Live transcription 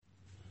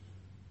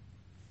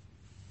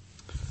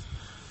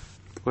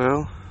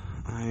Well,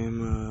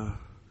 I'm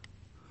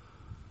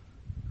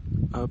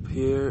up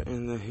here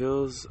in the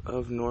hills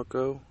of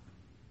Norco.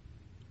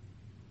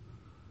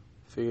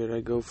 Figured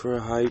I'd go for a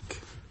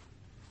hike,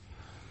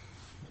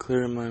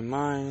 clear my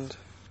mind,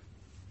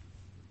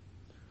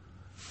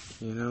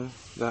 you know,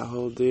 that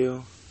whole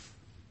deal.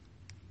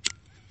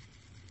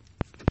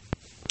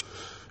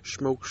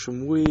 Smoke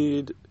some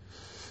weed,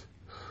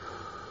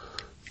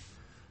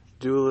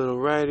 do a little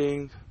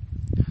writing,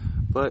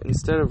 but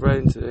instead of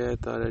writing today, I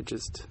thought I'd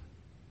just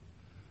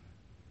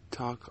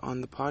talk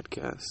on the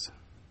podcast.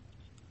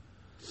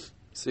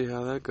 See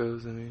how that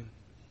goes. I mean,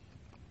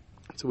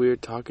 it's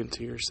weird talking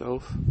to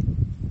yourself.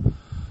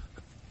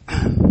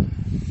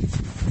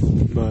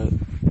 But,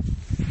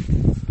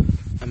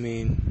 I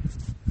mean,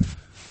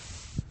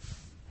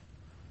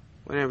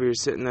 whenever you're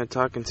sitting there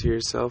talking to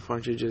yourself,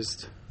 aren't you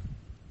just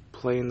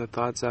playing the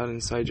thoughts out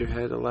inside your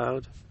head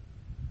aloud?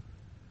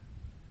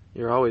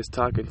 You're always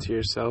talking to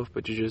yourself,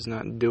 but you're just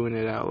not doing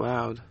it out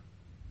loud.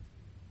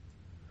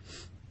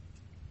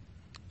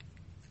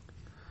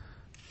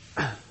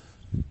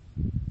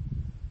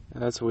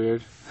 That's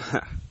weird.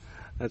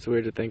 That's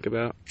weird to think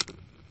about.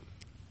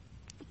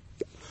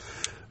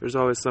 There's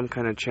always some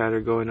kind of chatter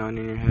going on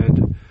in your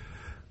head.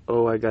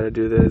 Oh, I gotta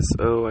do this.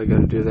 Oh, I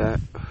gotta do that.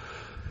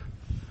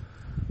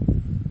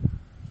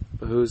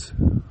 But who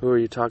are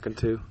you talking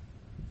to?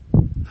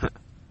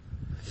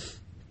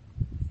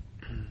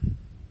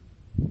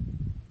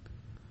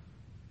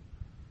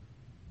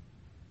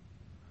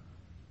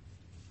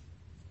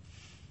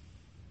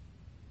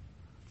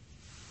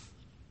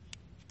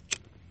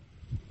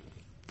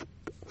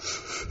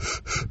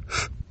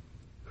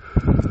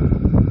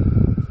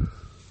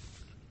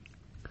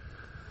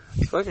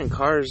 Fucking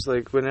cars,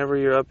 like whenever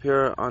you're up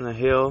here on a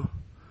hill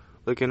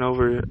looking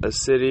over a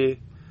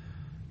city,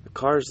 the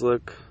cars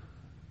look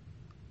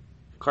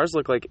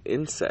like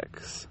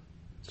insects.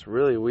 It's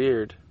really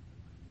weird.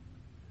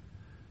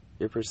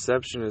 Your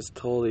perception is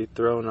totally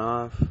thrown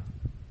off.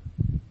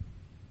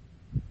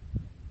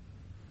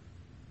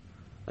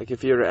 Like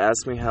if you were to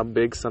ask me how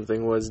big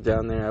something was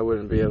down there, I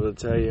wouldn't be able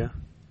to tell you.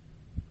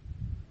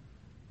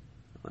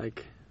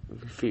 Like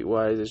feet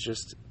wise, it's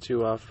just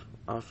too off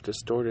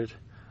distorted.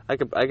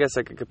 I guess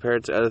I could compare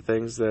it to other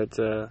things that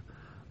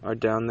are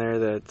down there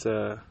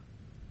that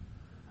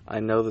I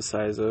know the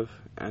size of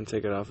and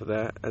take it off of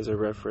that as a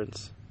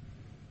reference.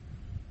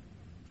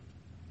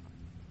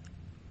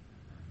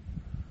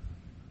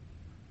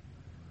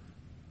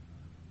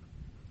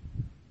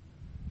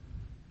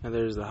 And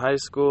there's the high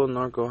school,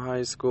 Norco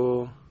High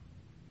School,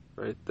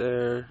 right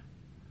there.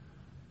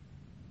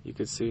 You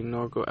can see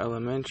Norco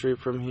Elementary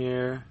from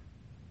here.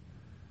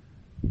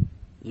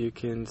 You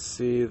can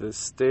see the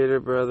Stater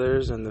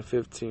Brothers and the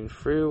 15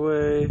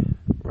 freeway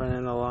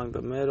running along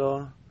the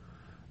middle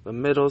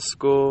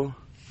school.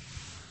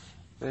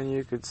 Then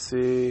you could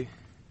see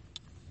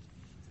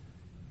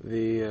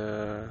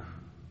the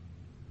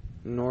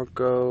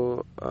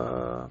Norco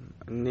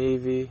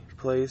Navy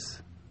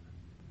place,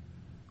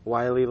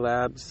 Wiley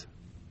Labs.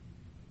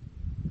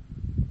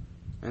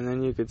 And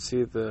then you could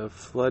see the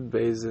flood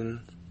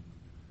basin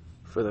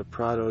for the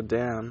Prado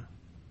Dam.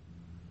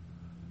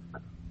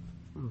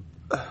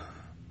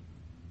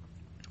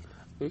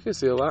 You can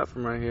see a lot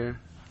from right here.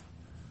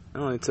 It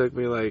only took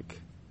me like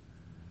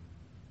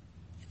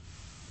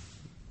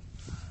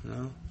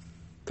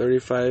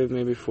 35,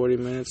 maybe 40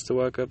 minutes to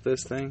walk up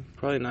this thing.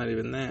 Probably not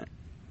even that.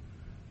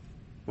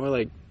 More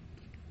like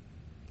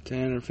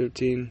 10 or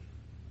 15.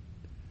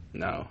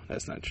 No,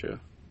 that's not true.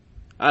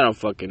 I don't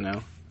fucking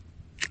know.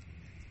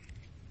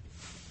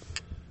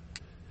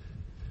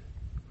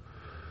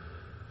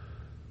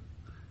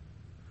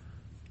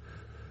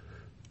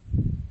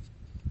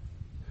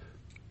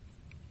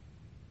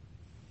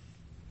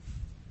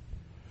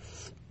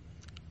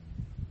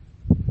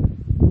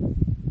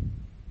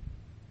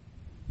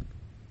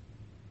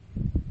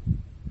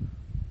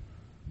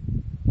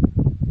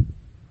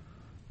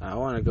 I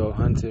want to go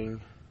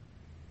hunting.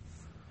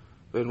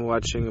 Been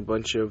watching a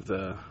bunch of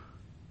the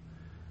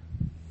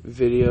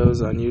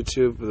videos on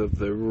YouTube of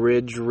the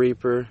Ridge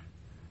Reaper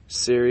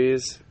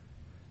series.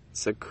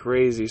 It's a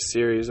crazy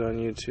series on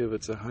YouTube.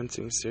 It's a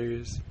hunting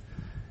series.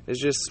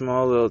 It's just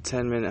small little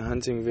 10-minute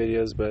hunting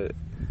videos, but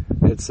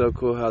it's so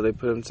cool how they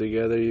put them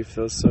together. You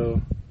feel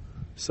so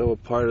a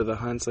part of the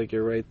hunts, like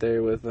you're right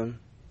there with them.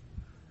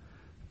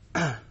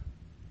 I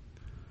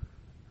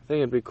think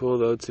it'd be cool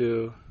though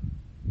to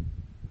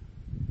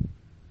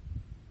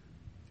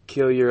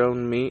kill your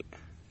own meat,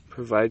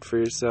 provide for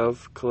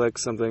yourself, collect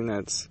something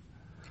that's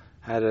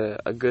had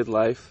a good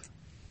life,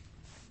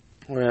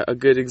 or a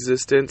good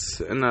existence,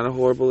 and not a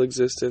horrible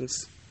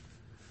existence.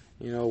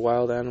 You know, a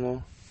wild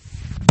animal.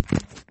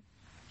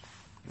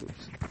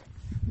 Oops.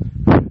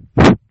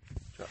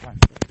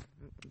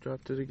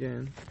 Dropped it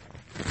again.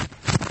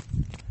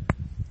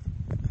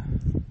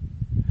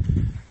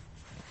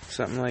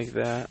 Something like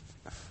that.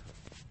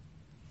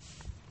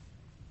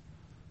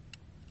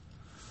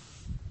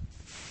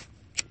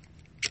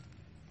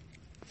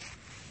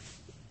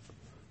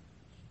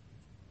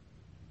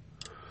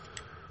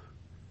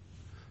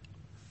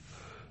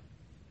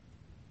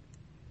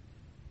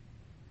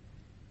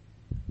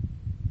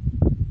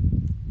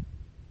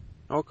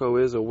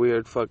 Norco is a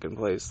weird fucking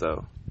place,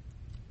 though.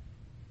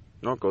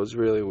 Norco's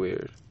really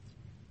weird.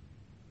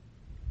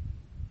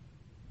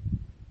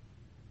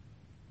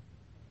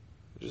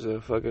 Just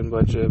a fucking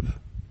bunch of...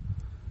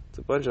 It's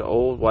a bunch of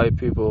old white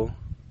people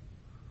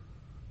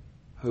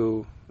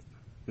who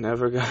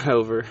never got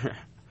over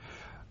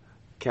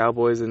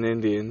cowboys and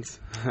Indians.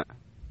 I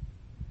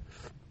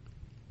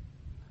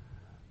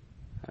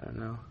don't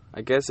know.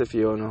 I guess if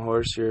you own a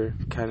horse, you're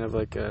kind of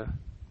like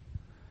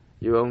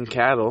you own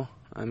cattle.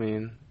 I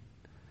mean,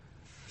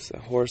 it's a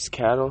horse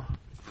cattle.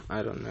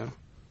 I don't know.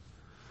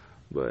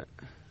 But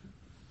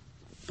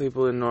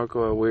people in Norco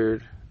are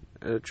weird.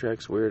 It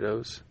attracts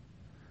weirdos.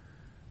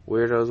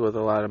 Weirdos with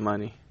a lot of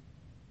money.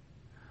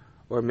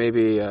 Or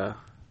maybe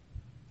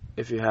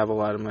if you have a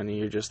lot of money,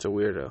 you're just a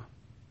weirdo.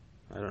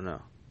 I don't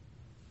know.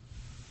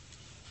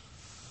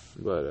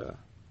 But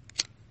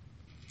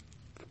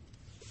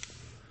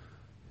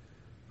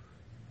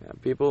yeah,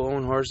 people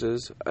own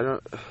horses. I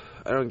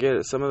don't get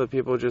it. Some of the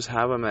people just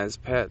have them as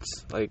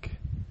pets. Like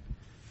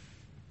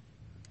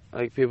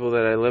people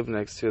that I live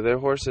next to, their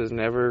horses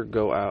never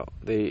go out.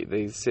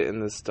 They sit in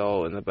the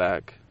stall in the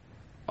back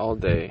all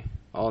day,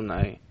 all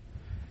night.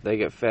 They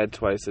get fed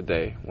twice a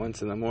day,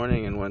 once in the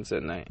morning and once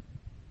at night.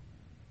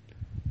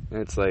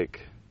 And it's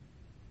like,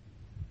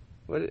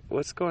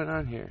 what's going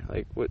on here?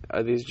 Like, what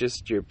are these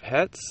just your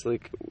pets?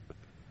 Like,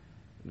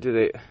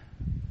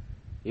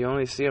 you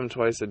only see them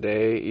twice a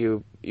day.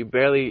 You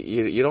barely,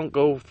 you don't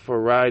go for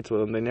rides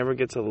with them. They never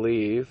get to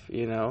leave,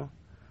 you know?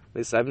 At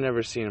least I've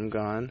never seen them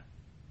gone.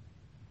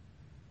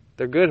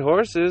 They're good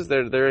horses.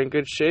 They're in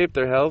good shape.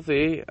 They're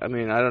healthy. I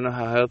mean, I don't know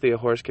how healthy a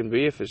horse can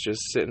be if it's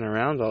just sitting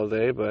around all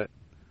day, but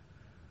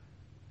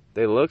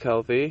they look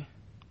healthy.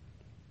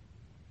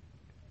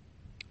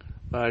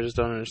 But I just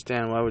don't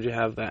understand, why would you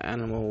have that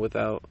animal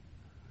without,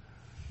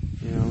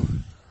 you know,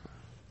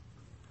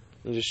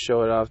 you just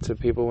show it off to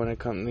people when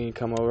you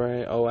come over,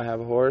 hey, oh, I have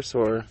a horse,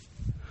 or,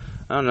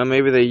 I don't know,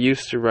 maybe they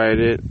used to ride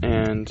it,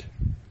 and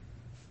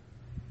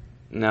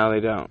now they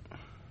don't.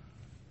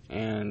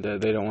 And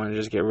they don't want to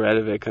just get rid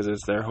of it because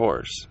it's their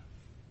horse.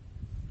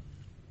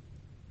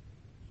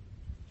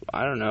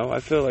 I don't know, I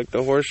feel like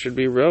the horse should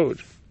be rode.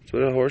 That's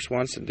what a horse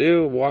wants to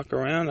do, walk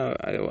around,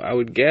 I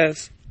would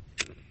guess.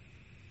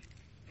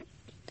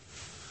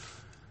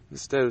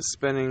 Instead of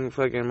spending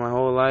fucking my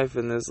whole life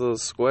in this little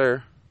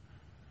square,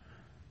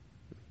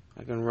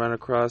 I can run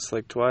across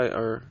like twice,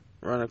 or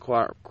run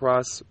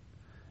across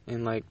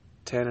in like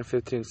 10 or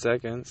 15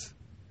 seconds,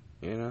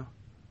 you know?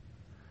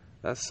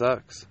 That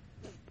sucks.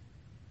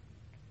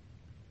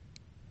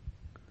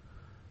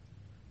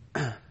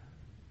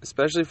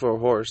 Especially for a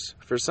horse.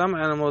 For some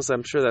animals,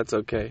 I'm sure that's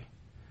okay,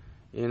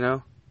 you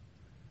know?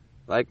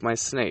 Like my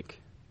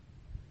snake.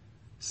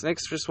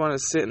 Snakes just want to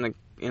sit in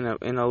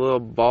a little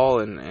ball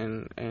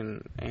and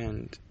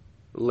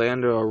lay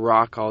under a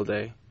rock all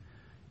day,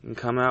 and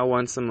come out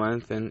once a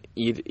month and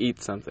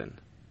eat something.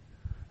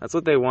 That's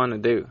what they want to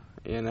do,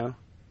 you know?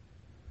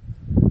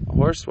 A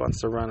horse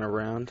wants to run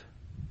around,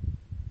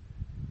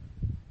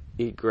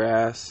 eat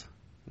grass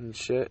and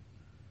shit,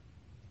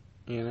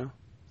 you know?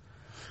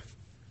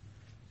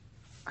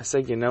 I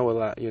say you know a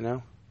lot, you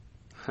know?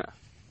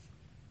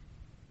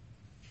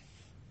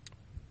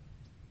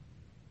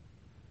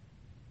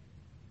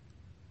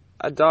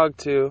 A dog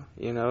too,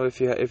 you know,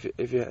 if you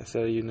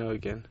say you know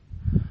again.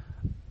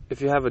 If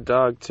you have a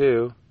dog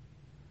too,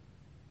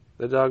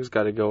 the dog's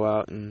got to go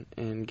out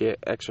and get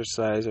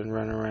exercise and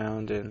run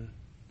around and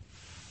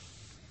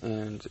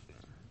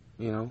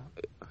you know,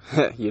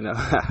 you know,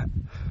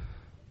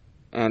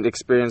 and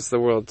experience the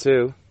world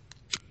too.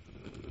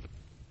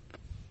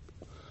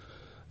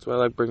 That's why I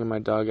like bringing my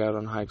dog out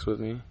on hikes with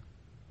me.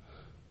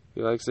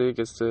 He likes it. He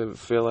gets to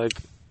feel like,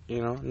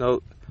 you know,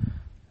 no,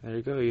 there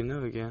you go, you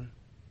know again.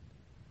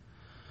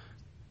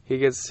 He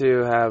gets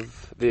to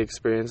have the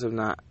experience of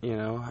not, you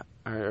know,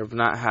 or of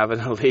not having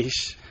a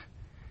leash,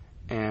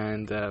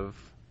 and of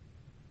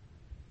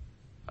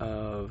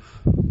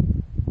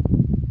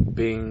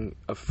being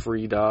a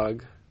free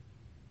dog,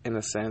 in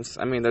a sense.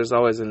 I mean, there's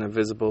always an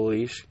invisible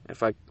leash.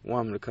 If I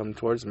want him to come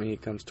towards me, he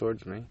comes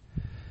towards me.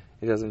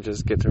 He doesn't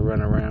just get to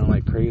run around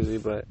like crazy,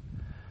 but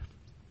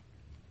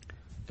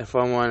if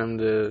I want him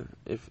to,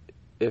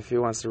 if he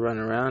wants to run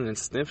around and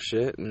sniff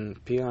shit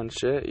and pee on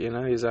shit, you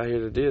know, he's out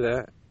here to do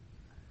that.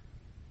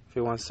 If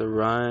he wants to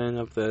run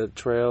up the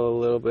trail a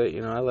little bit,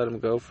 you know, I let him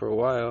go for a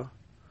while.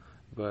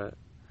 But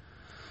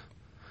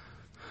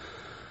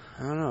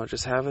I don't know,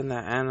 just having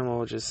that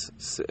animal, it's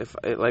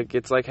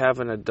like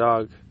having a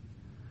dog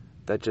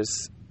that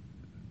just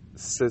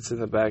sits in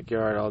the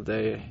backyard all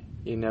day.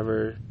 You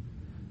never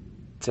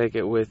take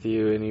it with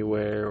you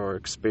anywhere or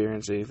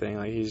experience anything.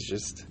 Like, he's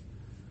just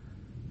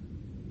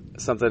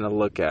something to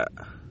look at.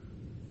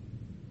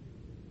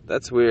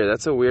 That's weird.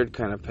 That's a weird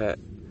kind of pet.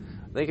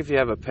 I think if you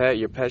have a pet,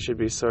 your pet should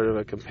be sort of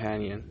a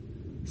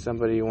companion.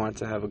 Somebody you want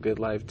to have a good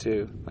life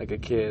too, like a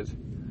kid.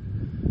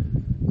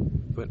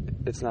 But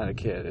it's not a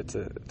kid, it's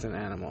an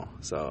animal.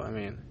 So, I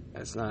mean,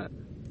 it's not,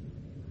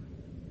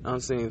 I don't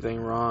see anything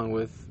wrong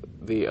with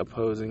the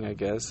opposing, I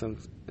guess,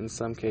 in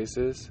some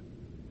cases.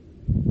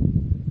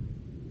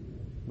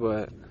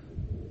 But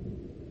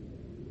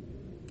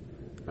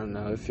I don't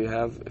know, if you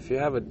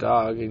have a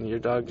dog and your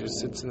dog just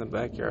sits in the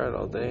backyard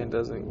all day and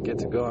doesn't get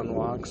to go on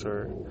walks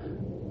or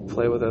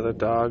play with other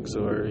dogs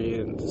or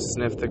even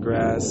sniff the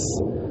grass,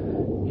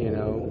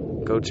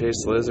 go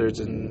chase lizards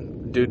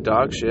and do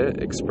dog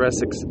shit, express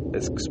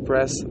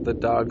the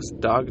dog's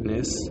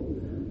dogness,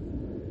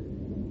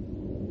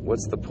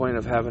 what's the point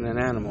of having an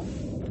animal,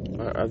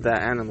 or of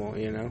that animal,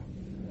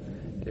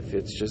 If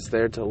it's just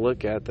there to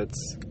look at,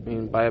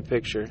 buy a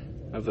picture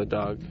of the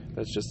dog,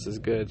 that's just as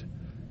good.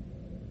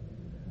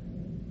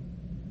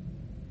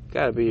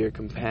 Gotta be your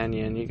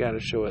companion, you gotta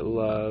show it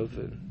love,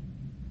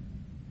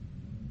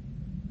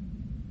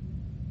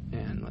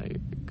 and like,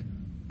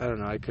 I don't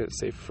know, I couldn't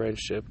say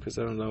friendship, because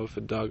I don't know if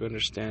a dog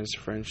understands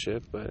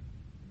friendship, but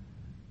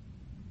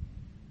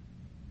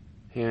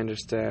he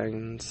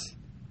understands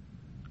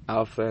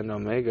alpha and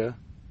omega,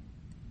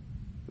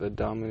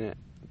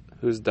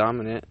 who's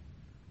dominant,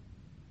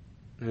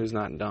 who's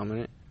not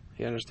dominant.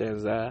 He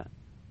understands that.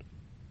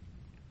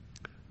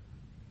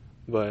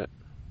 But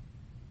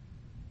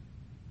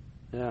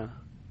yeah,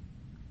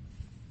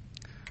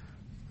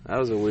 that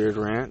was a weird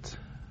rant,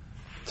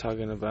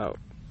 talking about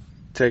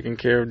taking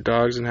care of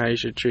dogs and how you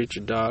should treat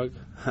your dog.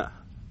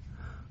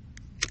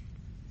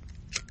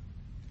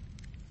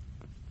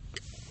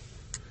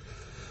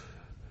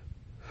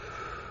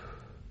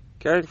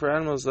 Caring for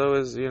animals, though,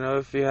 is,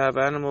 if you have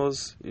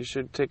animals, you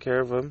should take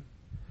care of them.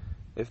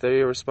 If they're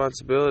your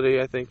responsibility,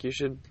 I think you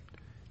should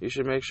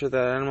make sure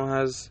that animal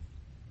has,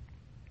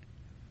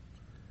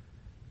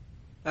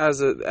 as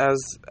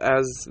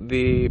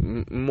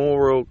the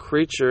moral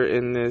creature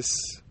in this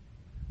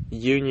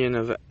union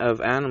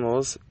of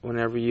animals.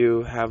 Whenever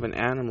you have an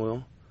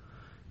animal,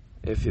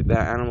 if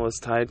that animal is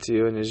tied to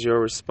you and is your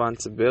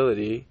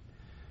responsibility,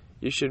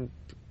 you should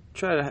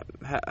try to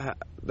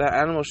that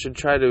animal should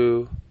try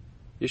to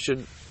you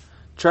should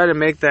try to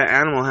make that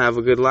animal have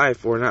a good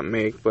life, or not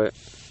make, but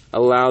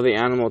allow the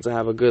animal to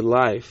have a good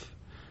life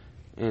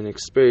and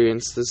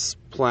experience this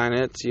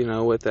planet,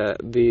 with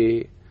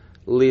the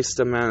least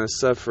amount of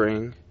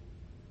suffering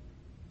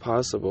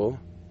possible,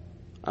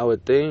 I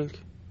would think.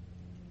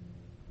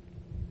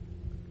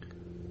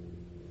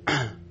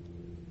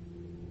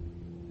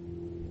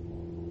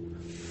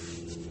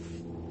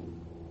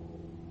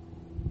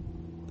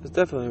 This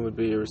definitely would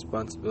be your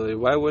responsibility.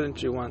 Why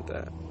wouldn't you want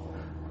that?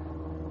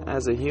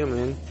 As a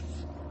human,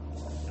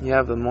 you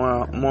have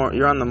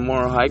you're on the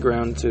moral high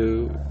ground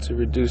to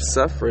reduce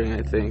suffering,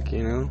 I think,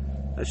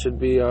 That should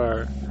be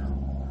a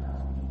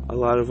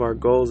lot of our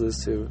goals,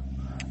 is to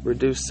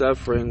reduce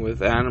suffering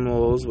with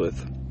animals,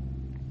 with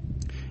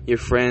your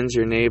friends,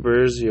 your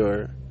neighbors,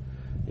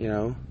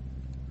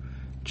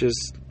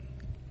 just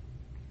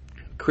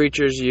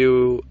creatures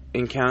you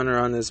encounter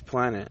on this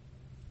planet.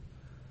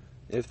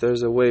 If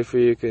there's a way for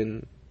you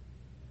can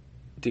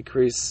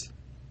decrease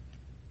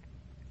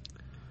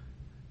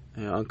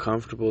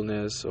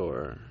uncomfortableness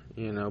or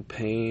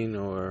pain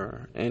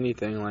or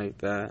anything like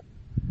that,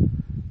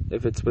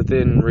 if it's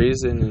within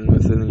reason and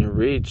within your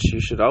reach, you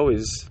should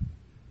always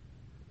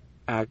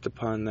act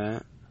upon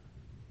that.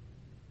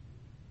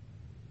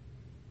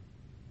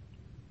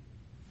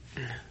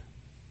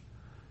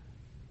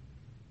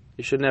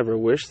 You should never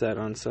wish that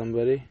on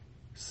somebody,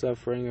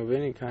 suffering of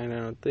any kind, I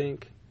don't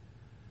think.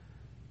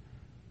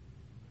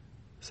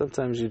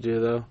 Sometimes you do,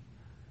 though.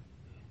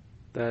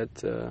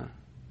 That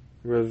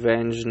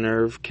revenge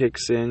nerve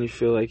kicks in. You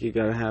feel like you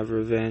gotta have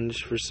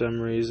revenge for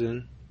some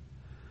reason.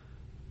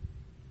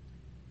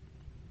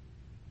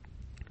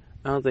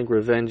 I don't think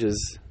revenge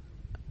is,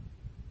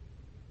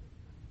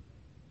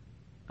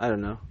 I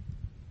don't know.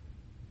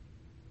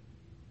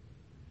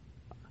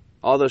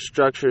 All the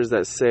structures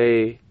that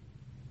say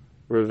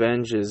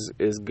revenge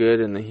is good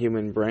in the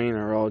human brain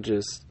are all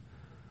just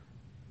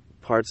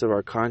parts of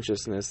our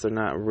consciousness. They're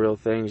not real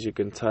things you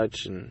can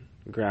touch and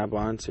grab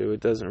onto. It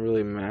doesn't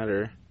really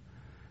matter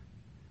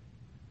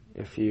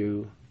if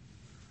you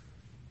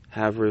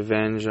have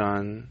revenge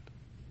on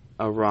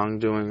a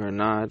wrongdoing or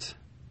not.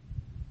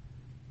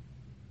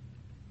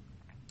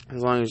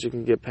 As long as you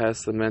can get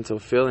past the mental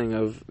feeling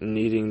of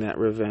needing that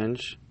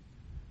revenge.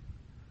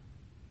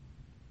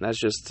 That's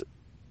just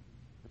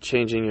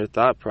changing your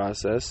thought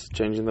process,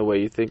 changing the way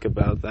you think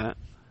about that.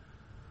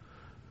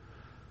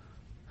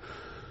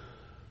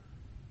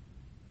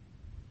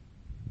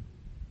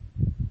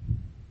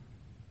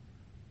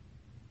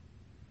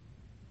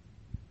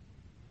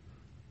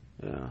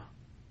 Yeah.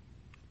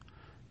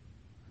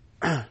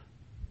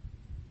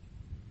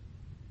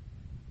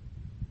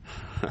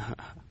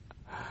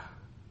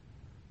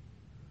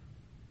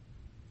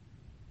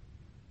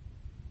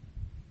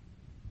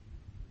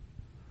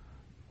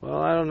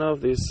 Well, I don't know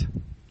if these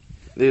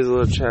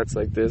little chats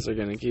like this are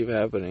gonna keep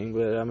happening,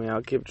 but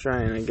I'll keep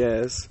trying, I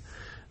guess.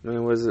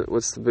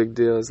 What's the big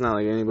deal? It's not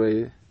like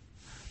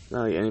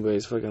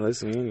anybody's fucking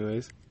listening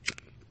anyways.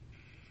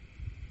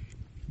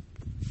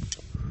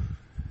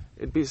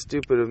 It'd be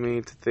stupid of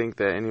me to think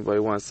that anybody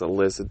wants to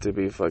listen to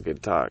me fucking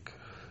talk.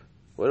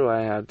 What do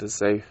I have to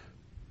say?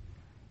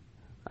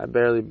 I've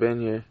barely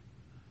been here.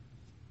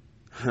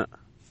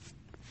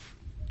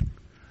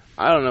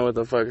 I don't know what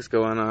the fuck is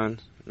going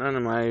on. None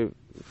of my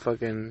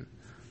fucking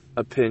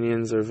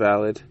opinions are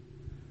valid.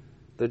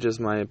 They're just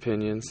my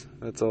opinions.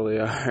 That's all they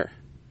are.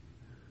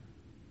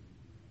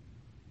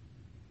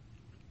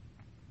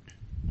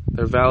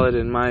 They're valid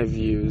in my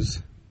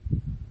views,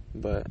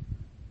 but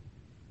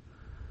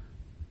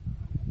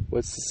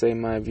what's to say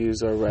my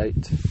views are right?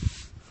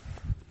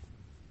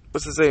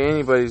 What's to say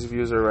anybody's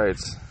views are right?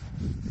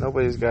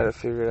 Nobody's got it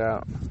figured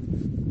out.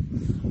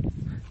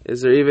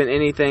 Is there even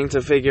anything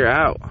to figure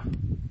out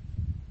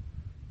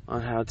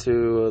on how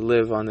to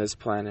live on this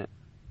planet?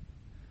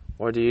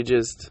 Or do you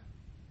just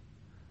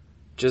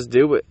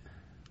do it?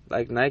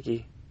 Like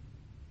Nike.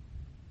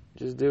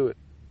 Just do it.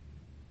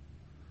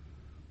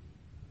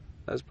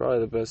 That's probably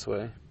the best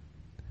way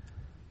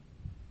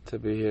to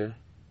be here.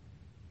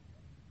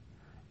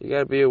 You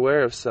gotta be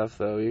aware of stuff,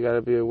 though. You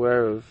gotta be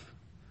aware of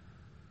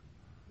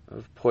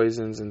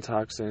poisons and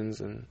toxins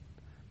and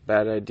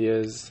bad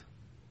ideas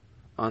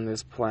on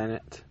this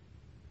planet.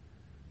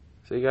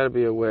 So you gotta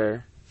be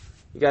aware.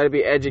 You gotta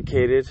be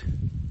educated.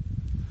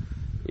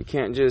 You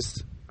can't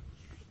just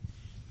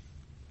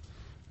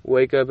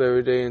wake up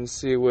every day and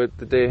see what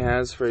the day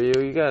has for you.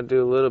 You gotta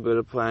do a little bit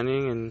of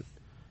planning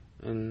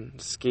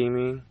and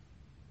scheming.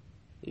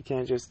 You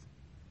can't just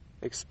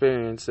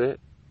experience it.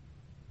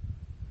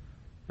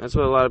 That's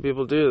what a lot of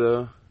people do,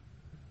 though.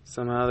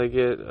 Somehow they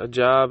get a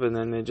job and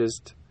then they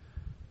just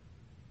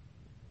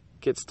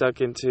get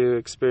stuck into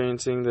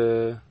experiencing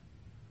the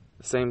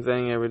same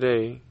thing every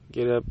day.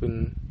 Get up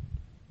and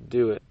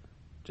do it.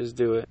 Just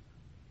do it.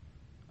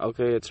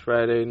 Okay, it's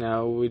Friday,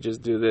 now we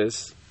just do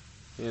this,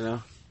 you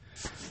know.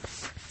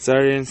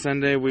 Saturday and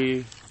Sunday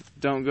we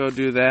don't go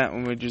do that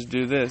when we just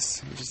do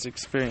this. Just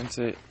experience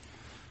it.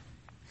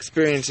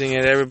 Experiencing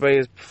it, everybody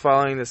is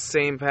following the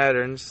same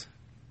patterns.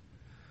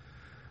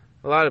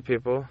 A lot of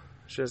people,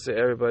 I shouldn't say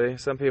everybody,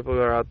 some people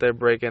are out there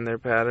breaking their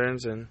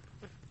patterns and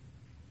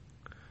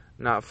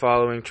not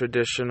following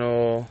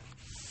traditional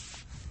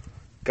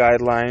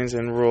guidelines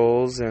and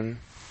rules and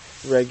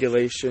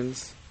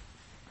regulations.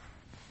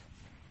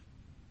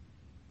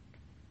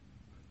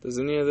 Does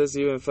any of this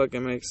even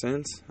fucking make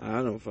sense?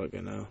 I don't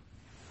fucking know.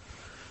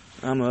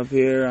 I'm up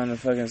here on the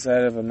fucking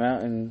side of a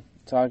mountain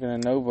talking to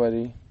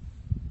nobody,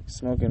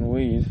 smoking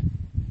weed.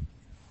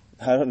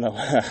 I don't know.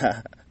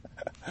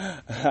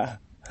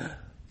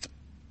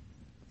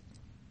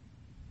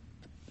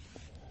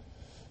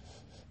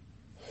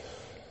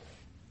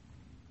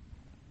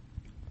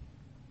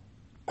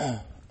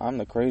 I'm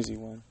the crazy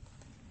one.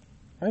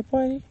 Right,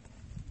 buddy?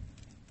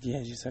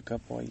 Yeah, just a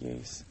couple of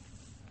yays.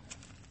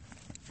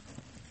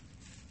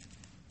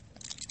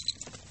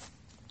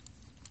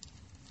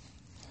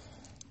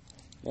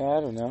 Yeah,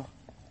 I don't know.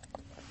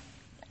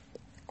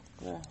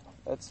 Yeah,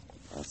 that's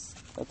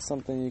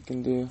something you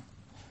can do.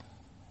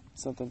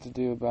 Something to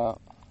do about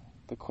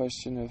the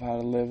question of how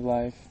to live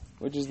life,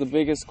 which is the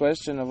biggest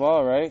question of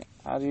all, right?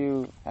 How do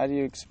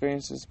you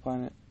experience this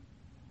planet?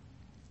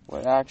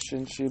 What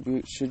action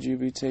should you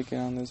be taking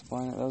on this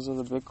planet? Those are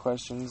the big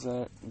questions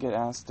that get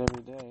asked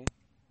every day.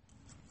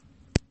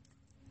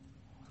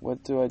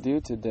 What do I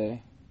do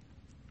today?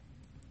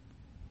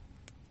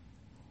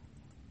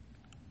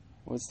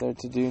 What's there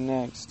to do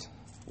next?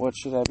 What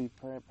should I be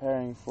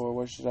preparing for?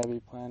 What should I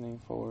be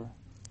planning for?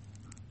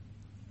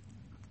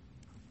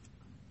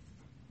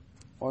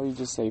 Or you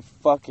just say,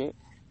 fuck it,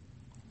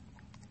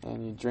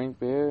 and you drink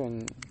beer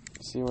and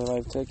see where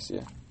life takes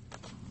you.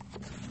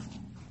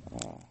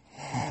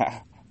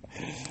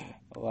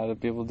 A lot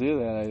of people do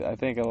that. I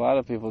think a lot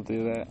of people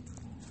do that.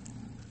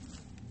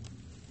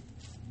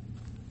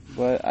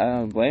 But I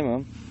don't blame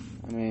them.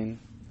 I mean,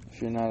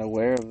 if you're not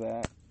aware of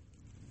that.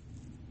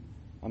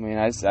 I mean,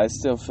 I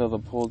still feel the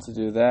pull to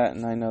do that,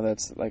 and I know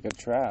that's like a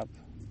trap.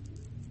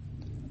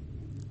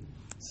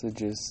 So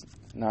just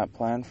not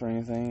plan for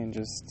anything and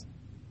just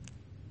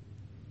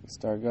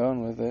start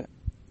going with it.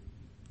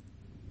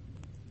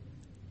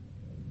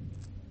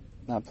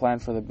 Not plan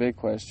for the big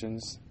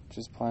questions.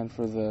 Just plan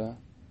for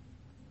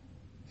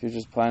if you're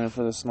just planning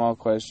for the small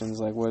questions,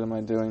 like what am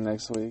I doing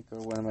next week, or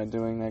what am I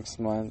doing next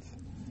month?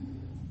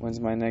 When's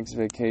my next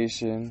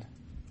vacation?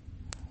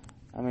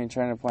 I mean,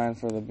 trying to plan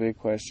for the big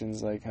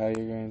questions, like how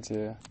you're going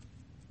to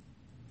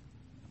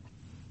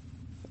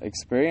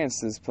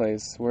experience this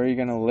place. Where are you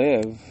going to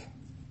live?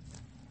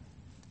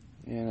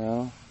 You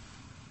know?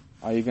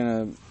 Are you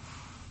going to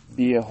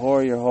be a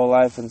whore your whole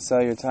life and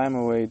sell your time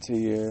away to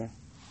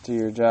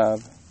your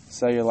job?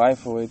 Sell your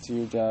life away to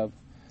your job?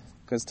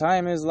 Because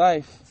time is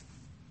life.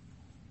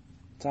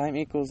 Time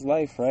equals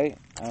life, right?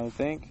 I would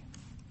think.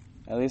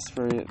 At least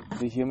for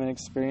the human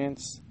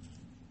experience.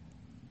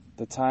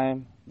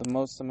 The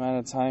most amount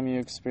of time you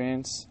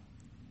experience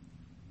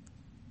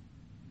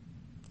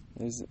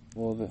is,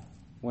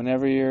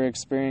 whenever you're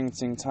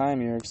experiencing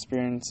time, you're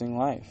experiencing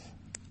life.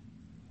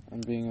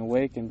 And being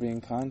awake and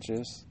being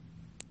conscious.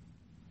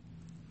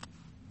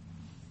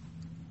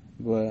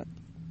 But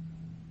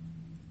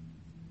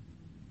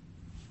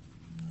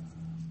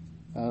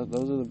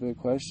those are the big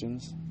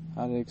questions.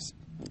 How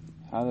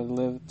to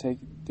live,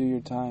 do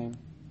your time.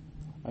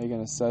 Are you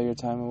going to sell your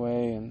time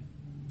away and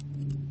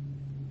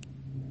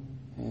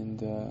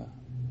and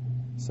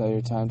sell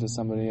your time to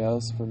somebody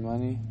else for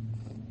money.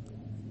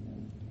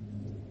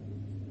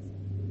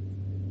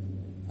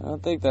 I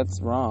don't think that's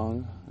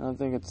wrong. I don't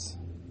think it's...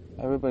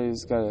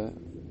 Everybody's got to,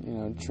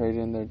 trade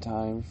in their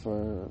time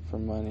for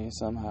money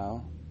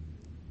somehow.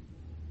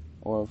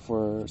 Or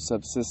for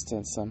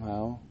subsistence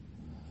somehow.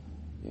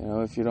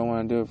 If you don't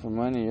want to do it for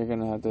money, you're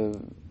going to have to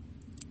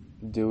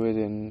do it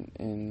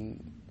in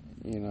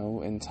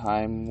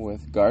time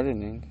with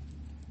gardening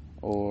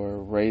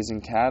or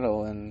raising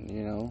cattle and,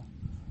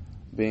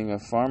 being a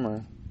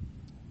farmer.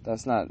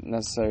 That's not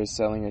necessarily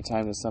selling your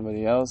time to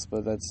somebody else,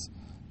 but that's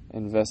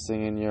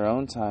investing in your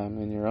own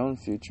time, in your own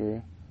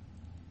future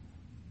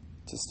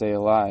to stay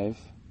alive,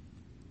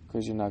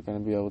 because you're not going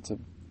to be able to,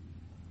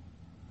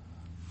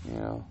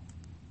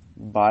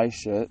 buy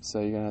shit, so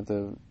you're going to have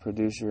to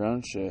produce your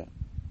own shit.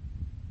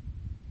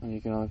 And you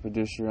can only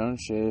produce your own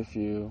shit if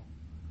you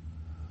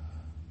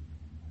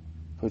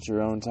put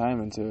your own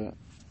time into it.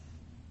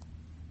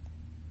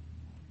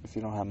 If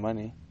you don't have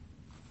money.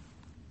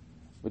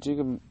 But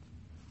you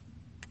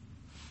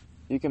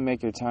can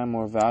make your time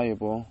more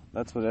valuable.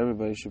 That's what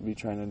everybody should be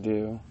trying to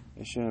do.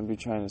 They shouldn't be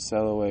trying to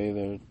sell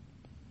away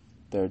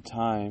their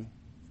time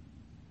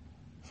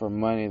for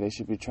money. They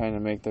should be trying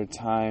to make their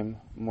time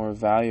more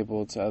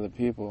valuable to other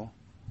people.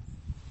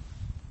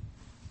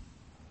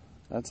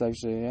 That's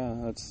actually,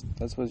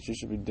 that's what you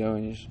should be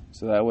doing.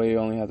 So that way you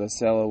only have to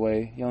sell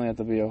away. You only have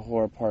to be a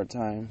whore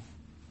part-time.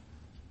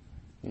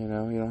 You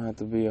don't have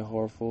to be a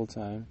whore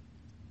full-time.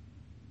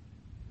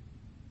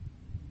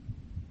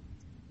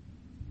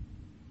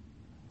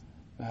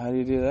 But how do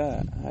you do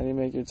that? How do you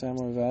make your time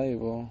more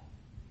valuable?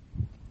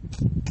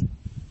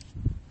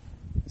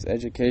 Does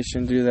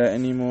education do that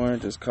anymore?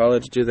 Does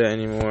college do that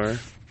anymore?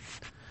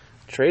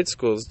 Trade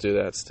schools do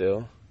that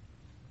still,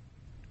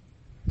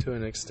 to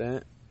an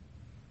extent.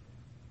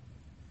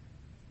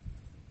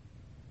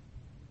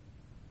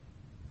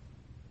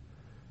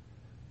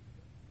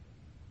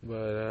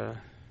 But,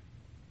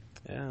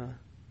 yeah.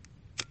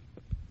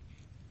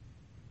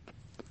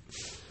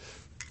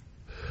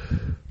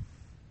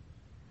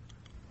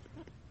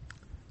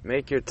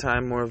 Make your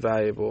time more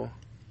valuable.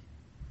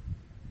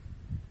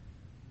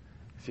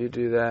 If you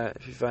do that,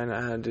 if you find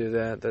out how to do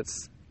that,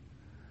 that's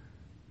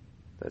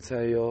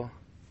how you'll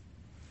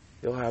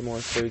have more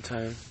free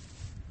time.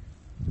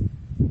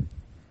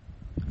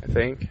 I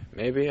think.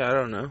 Maybe. I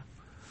don't know.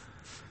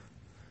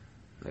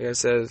 Like I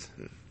said,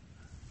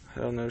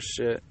 I don't know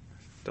shit.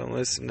 Don't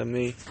listen to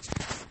me.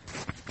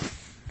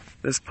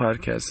 This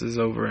podcast is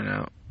over and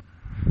out.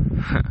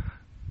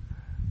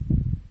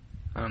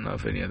 I don't know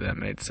if any of that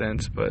made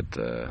sense, but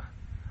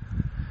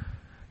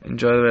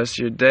enjoy the rest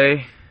of your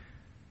day.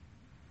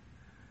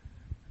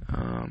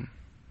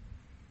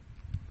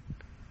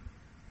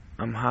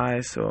 I'm high,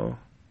 so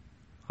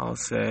I'll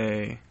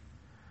say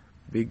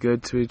be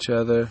good to each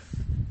other.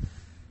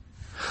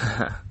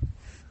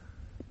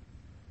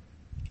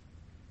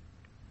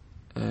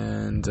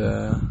 And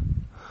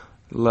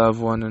love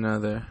one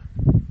another.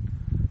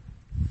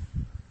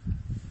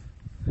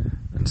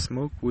 And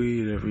smoke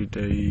weed every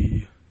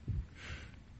day.